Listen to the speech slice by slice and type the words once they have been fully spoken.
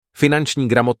Finanční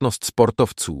gramotnost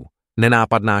sportovců,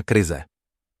 nenápadná krize.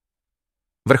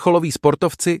 Vrcholoví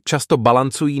sportovci často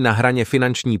balancují na hraně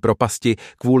finanční propasti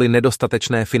kvůli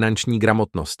nedostatečné finanční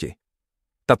gramotnosti.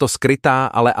 Tato skrytá,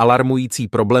 ale alarmující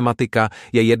problematika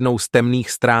je jednou z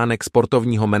temných stránek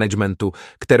sportovního managementu,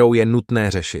 kterou je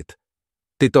nutné řešit.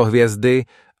 Tyto hvězdy,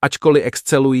 ačkoliv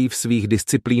excelují v svých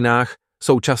disciplínách,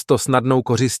 jsou často snadnou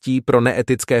kořistí pro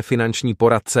neetické finanční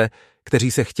poradce,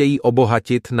 kteří se chtějí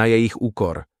obohatit na jejich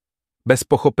úkor. Bez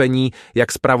pochopení,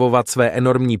 jak spravovat své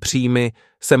enormní příjmy,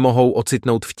 se mohou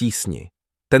ocitnout v tísni.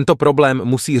 Tento problém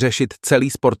musí řešit celý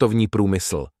sportovní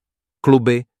průmysl.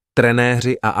 Kluby,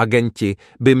 trenéři a agenti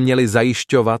by měli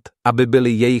zajišťovat, aby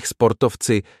byli jejich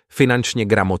sportovci finančně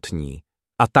gramotní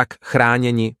a tak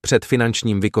chráněni před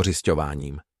finančním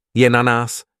vykořisťováním. Je na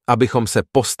nás, abychom se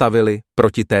postavili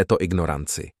proti této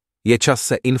ignoranci. Je čas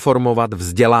se informovat,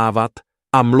 vzdělávat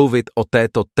a mluvit o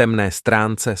této temné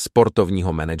stránce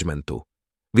sportovního managementu.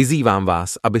 Vyzývám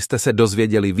vás, abyste se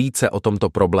dozvěděli více o tomto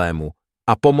problému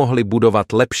a pomohli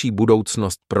budovat lepší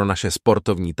budoucnost pro naše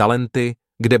sportovní talenty,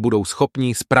 kde budou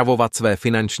schopni spravovat své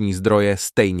finanční zdroje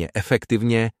stejně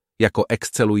efektivně, jako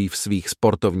excelují v svých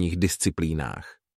sportovních disciplínách.